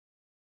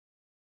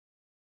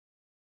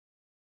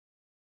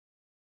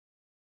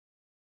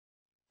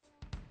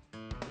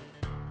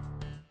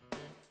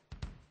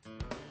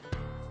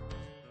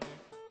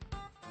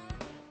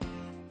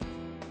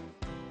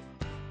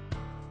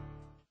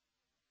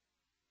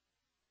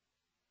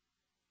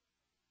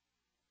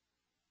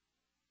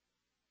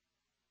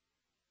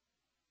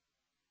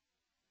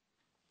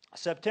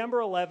September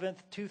 11th,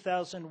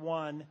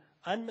 2001,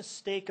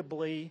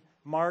 unmistakably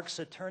marks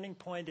a turning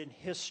point in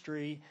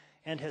history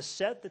and has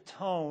set the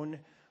tone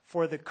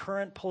for the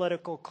current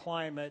political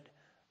climate,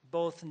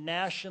 both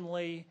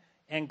nationally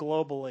and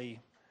globally.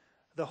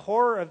 The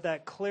horror of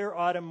that clear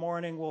autumn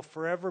morning will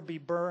forever be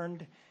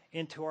burned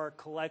into our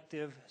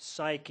collective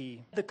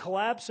psyche. The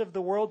collapse of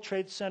the World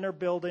Trade Center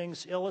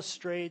buildings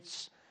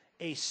illustrates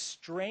a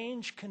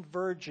strange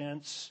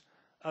convergence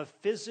of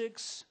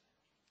physics,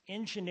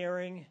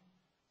 engineering,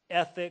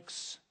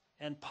 ethics,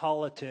 and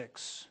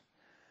politics.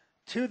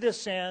 To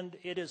this end,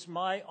 it is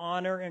my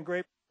honor and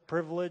great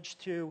privilege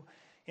to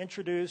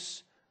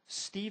introduce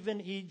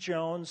Stephen E.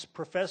 Jones,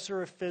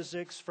 Professor of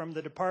Physics from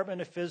the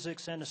Department of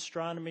Physics and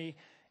Astronomy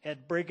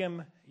at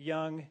Brigham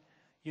Young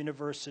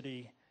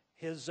University.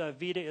 His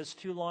vita is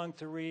too long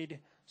to read,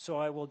 so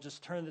I will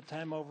just turn the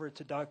time over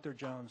to Dr.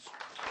 Jones.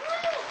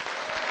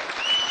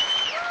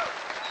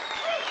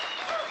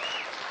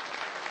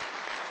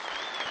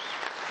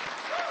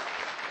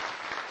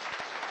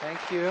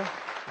 Thank you.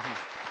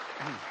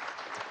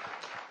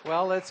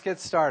 Well, let's get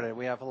started.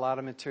 We have a lot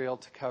of material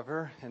to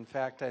cover. In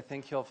fact, I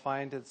think you'll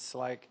find it's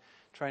like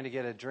trying to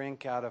get a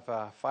drink out of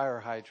a fire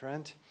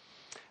hydrant.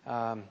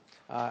 I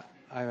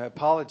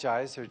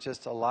apologize. There's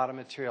just a lot of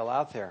material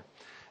out there.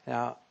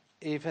 Now,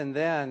 even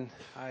then,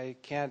 I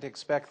can't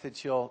expect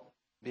that you'll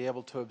be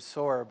able to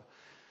absorb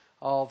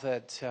all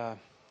that,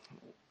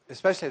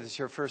 especially if it's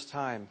your first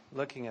time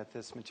looking at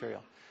this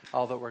material,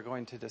 all that we're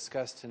going to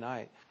discuss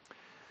tonight.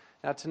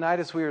 Now, tonight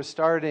as we were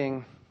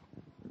starting,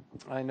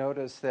 I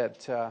noticed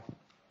that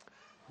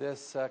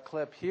this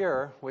clip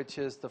here, which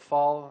is the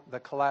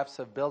collapse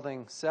of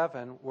Building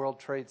 7, World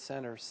Trade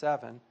Center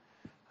 7,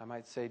 I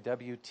might say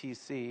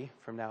WTC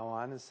from now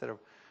on instead of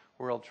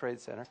World Trade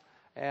Center.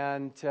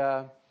 And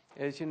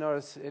as you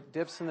notice, it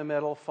dips in the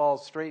middle,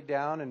 falls straight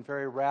down and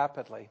very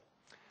rapidly.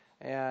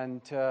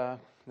 And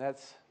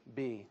that's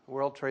B,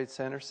 World Trade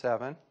Center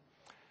 7.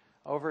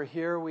 Over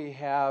here we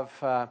have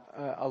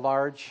a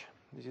large,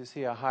 as you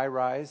see, a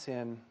high-rise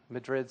in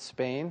Madrid,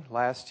 Spain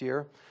last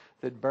year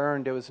that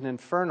burned. It was an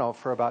inferno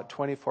for about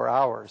 24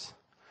 hours.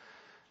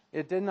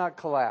 It did not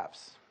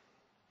collapse.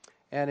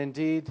 And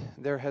indeed,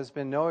 there has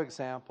been no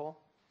example,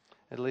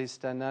 at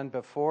least none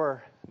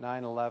before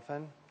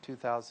 9/11,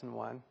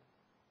 2001,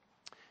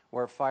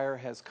 where fire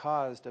has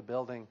caused a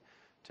building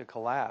to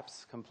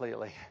collapse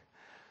completely.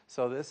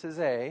 So this is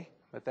A,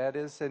 but that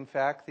is in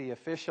fact the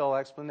official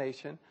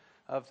explanation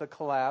of the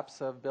collapse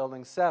of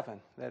Building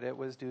 7, that it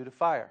was due to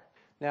fire.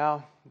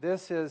 Now,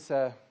 this is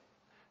a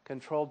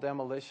controlled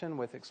demolition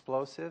with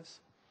explosives,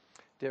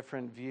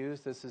 different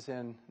views. This is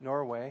in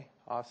Norway,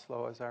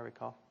 Oslo, as I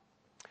recall.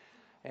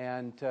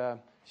 And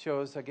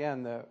shows,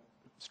 again, the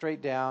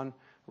straight down,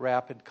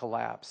 rapid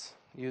collapse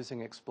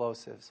using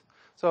explosives.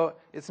 So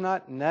it's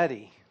not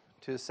nutty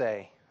to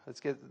say, let's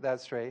get that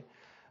straight,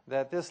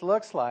 that this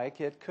looks like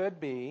it could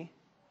be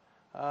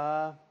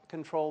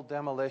controlled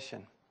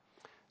demolition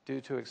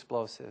due to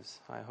explosives.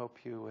 I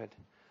hope you would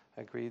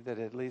agree that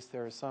at least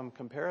there is some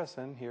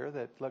comparison here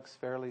that looks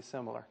fairly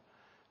similar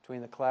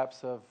between the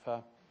collapse of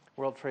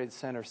World Trade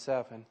Center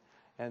 7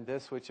 and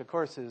this, which of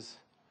course is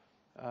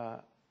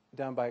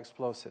done by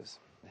explosives.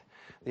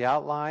 The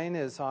outline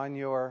is on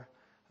your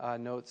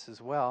notes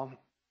as well.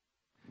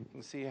 You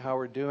can see how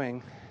we're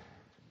doing.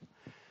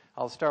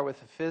 I'll start with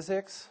the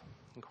physics.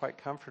 I'm quite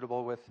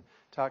comfortable with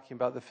talking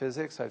about the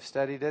physics. I've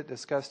studied it,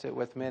 discussed it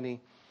with many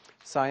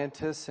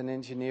scientists and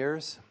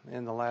engineers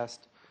in the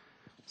last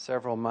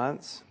several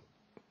months.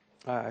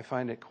 I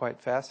find it quite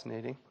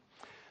fascinating.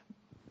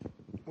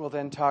 We'll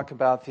then talk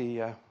about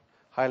the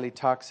highly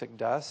toxic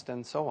dust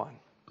and so on.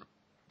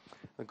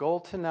 The goal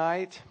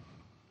tonight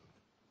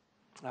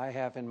I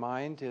have in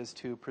mind is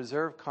to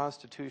preserve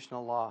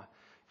constitutional law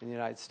in the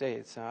United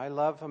States. Now, I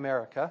love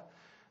America,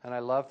 and I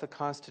love the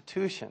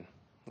Constitution,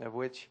 of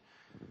which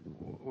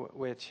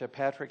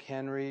Patrick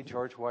Henry,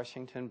 George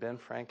Washington, Ben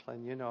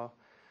Franklin, you know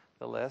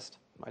the list.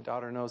 My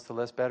daughter knows the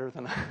list better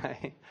than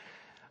I.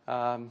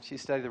 She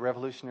studied the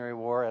Revolutionary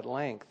War at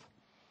length.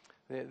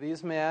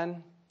 These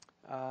men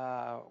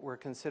were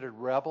considered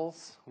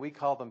rebels. We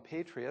call them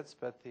patriots,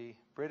 but the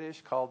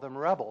British called them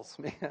rebels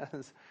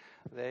because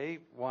they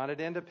wanted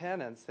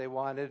independence. They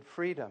wanted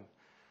freedom.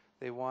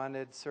 They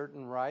wanted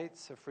certain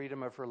rights, a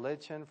freedom of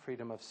religion,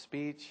 freedom of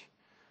speech.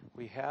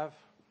 We have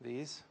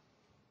these.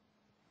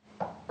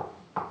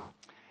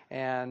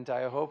 And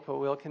I hope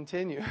we'll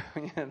continue,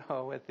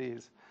 with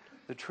these.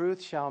 The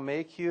truth shall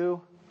make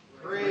you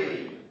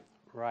free.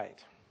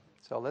 Right.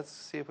 So let's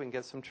see if we can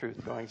get some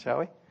truth going, shall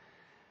we?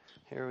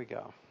 Here we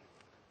go.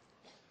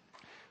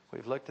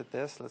 We've looked at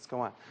this. Let's go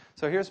on.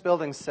 So here's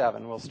Building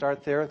 7. We'll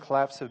start there, the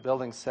collapse of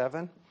Building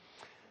 7.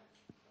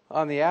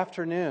 On the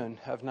afternoon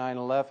of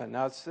 9/11.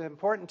 Now, it's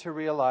important to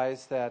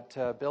realize that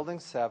Building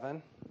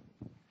 7,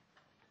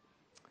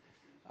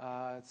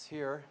 it's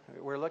here.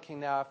 We're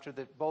looking now after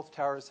both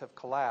towers have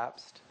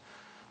collapsed,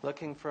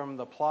 looking from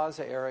the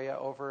plaza area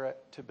over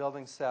to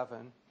Building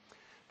 7.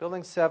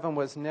 Building 7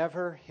 was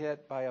never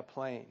hit by a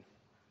plane.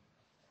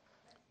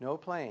 No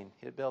plane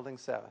hit Building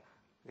 7.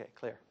 Okay,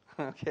 clear.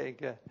 Okay,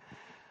 good.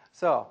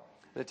 So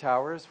the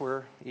towers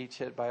were each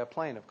hit by a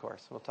plane, of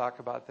course. We'll talk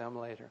about them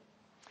later.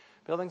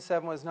 Building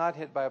 7 was not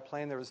hit by a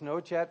plane. There was no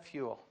jet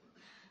fuel,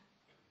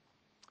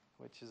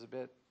 which is a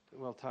bit,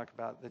 we'll talk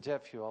about the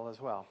jet fuel as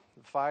well.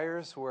 The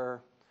fires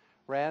were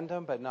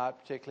random, but not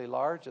particularly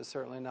large. It's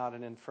certainly not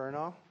an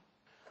inferno.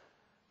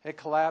 It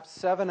collapsed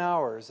 7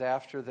 hours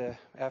after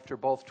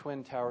both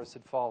twin towers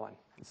had fallen.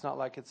 It's not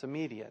like it's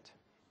immediate.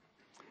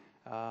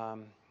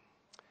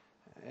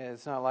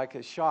 It's not like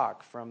a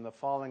shock from the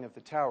falling of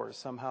the towers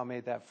somehow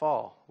made that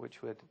fall, which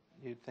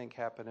you'd think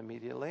happen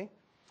immediately.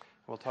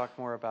 We'll talk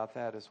more about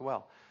that as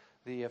well.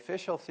 The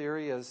official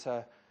theory is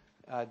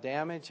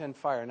damage and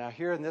fire. Now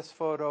here in this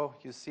photo,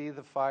 you see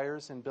the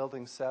fires in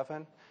Building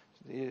 7.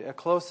 A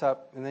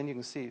close-up, and then you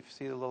can see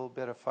a little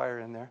bit of fire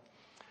in there.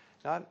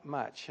 Not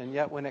much, and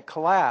yet when it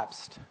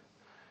collapsed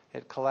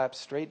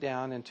straight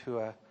down into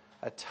a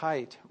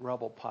tight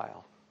rubble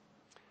pile.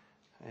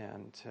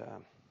 And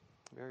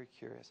very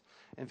curious.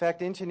 In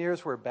fact,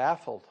 engineers were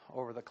baffled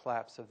over the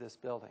collapse of this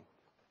building.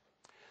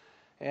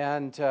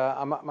 And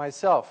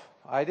myself,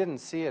 I didn't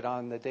see it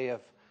on the day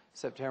of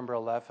September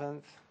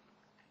 11th.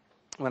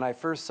 When I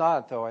first saw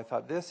it, though, I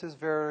thought, this is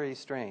very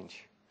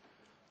strange.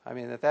 I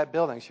mean, that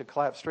building should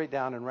collapse straight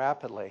down and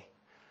rapidly.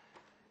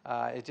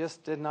 It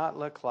just did not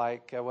look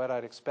like what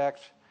I'd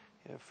expect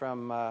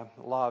from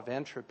law of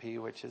entropy,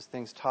 which is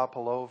things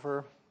topple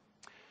over.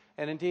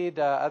 And indeed,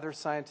 other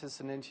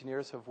scientists and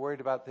engineers have worried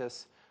about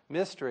this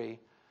mystery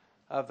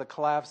of the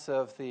collapse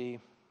of the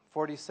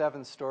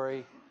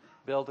 47-story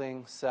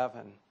Building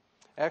 7.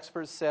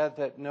 Experts said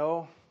that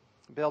no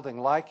building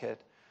like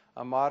it,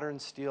 a modern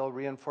steel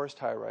reinforced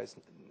high-rise,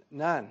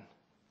 none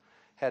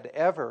had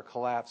ever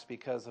collapsed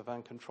because of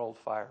uncontrolled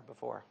fire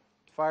before.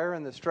 Fire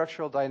and the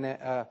structural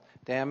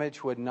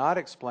damage would not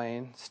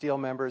explain steel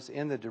members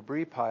in the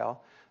debris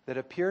pile that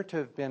appear to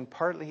have been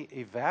partly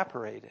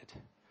evaporated.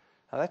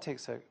 Now that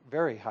takes a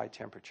very high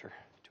temperature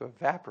to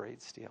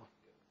evaporate steel.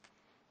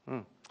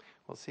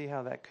 We'll see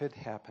how that could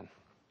happen.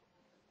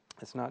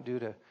 It's not due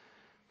to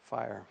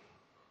fire,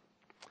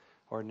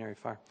 ordinary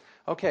fire.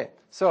 Okay,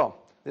 so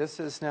this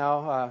is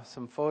now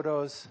some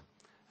photos.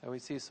 We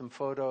see some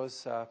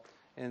photos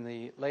in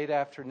the late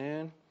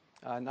afternoon.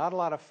 Not a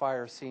lot of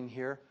fire seen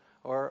here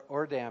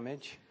or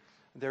damage.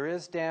 There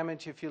is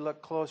damage if you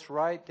look close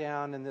right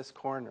down in this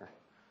corner.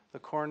 The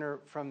corner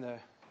from the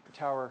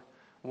Tower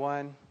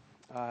 1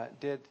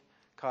 did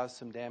cause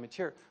some damage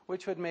here,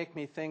 which would make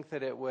me think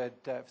that it would,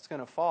 if it's going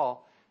to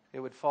fall, it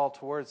would fall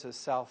towards the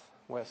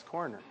southwest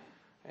corner.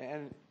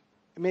 And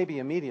maybe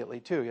immediately,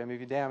 too. I mean,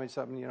 if you damage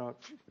something,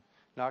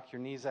 knock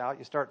your knees out,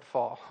 you start to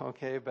fall,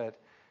 okay? But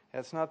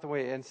that's not the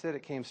way. Instead,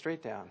 it came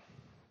straight down.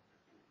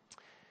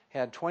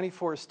 Had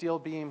 24 steel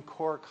beam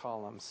core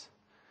columns,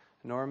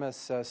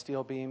 enormous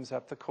steel beams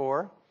up the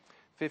core,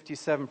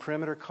 57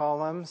 perimeter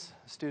columns.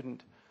 A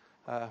student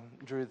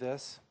drew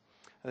this.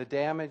 The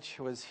damage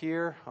was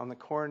here on the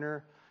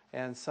corner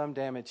and some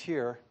damage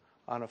here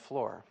on a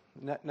floor.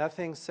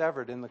 Nothing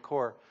severed in the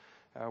core,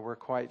 we're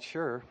quite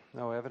sure.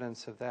 No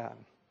evidence of that.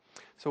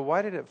 So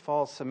why did it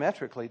fall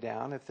symmetrically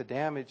down if the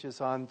damage is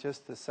on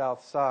just the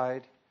south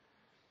side?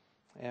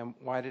 And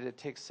why did it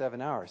take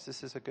 7 hours?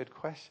 This is a good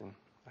question,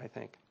 I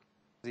think.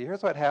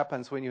 Here's what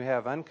happens when you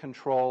have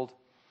uncontrolled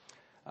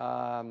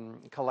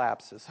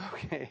collapses,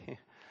 okay?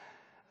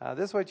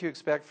 This is what you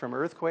expect from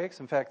earthquakes.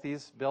 In fact,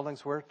 these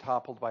buildings were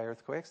toppled by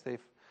earthquakes. They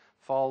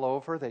fall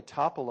over, they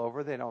topple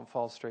over, they don't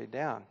fall straight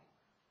down.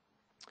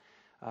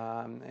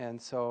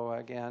 And so,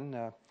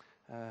 again,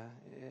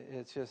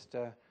 it's just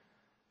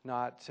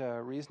not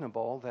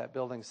reasonable that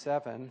Building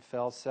 7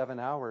 fell 7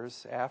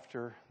 hours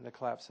after the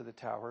collapse of the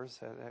towers.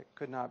 That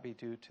could not be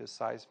due to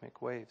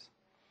seismic waves.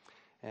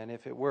 And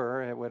if it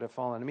were, it would have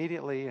fallen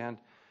immediately and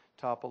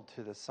toppled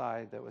to the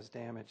side that was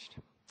damaged.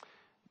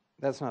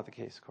 That's not the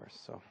case, of course.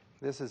 So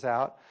this is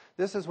out.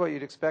 This is what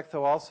you'd expect,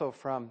 though, also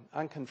from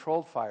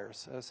uncontrolled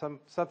fires.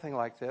 Something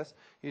like this.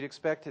 You'd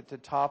expect it to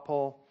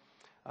topple,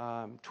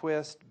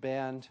 twist,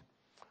 bend,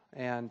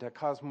 and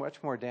cause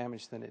much more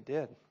damage than it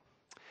did.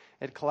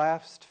 It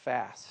collapsed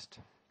fast.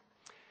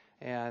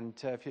 And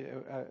if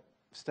you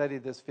study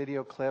this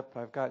video clip,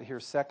 I've got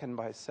here second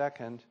by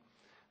second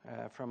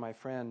from my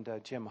friend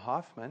Jim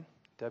Hoffman,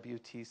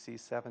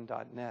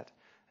 WTC7.net,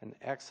 an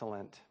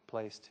excellent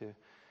place to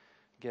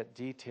get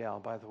detail,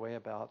 by the way,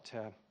 about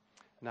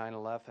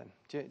 9/11.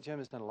 Jim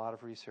has done a lot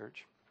of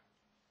research.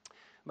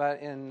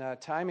 But in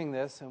timing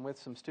this, and with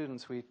some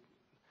students, I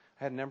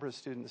had a number of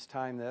students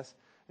time this,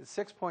 it's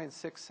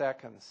 6.6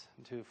 seconds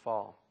to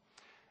fall.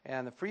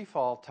 And the free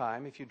fall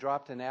time, if you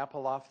dropped an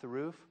apple off the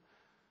roof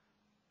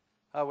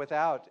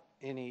without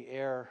any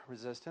air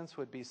resistance,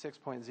 would be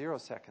 6.0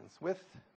 seconds. With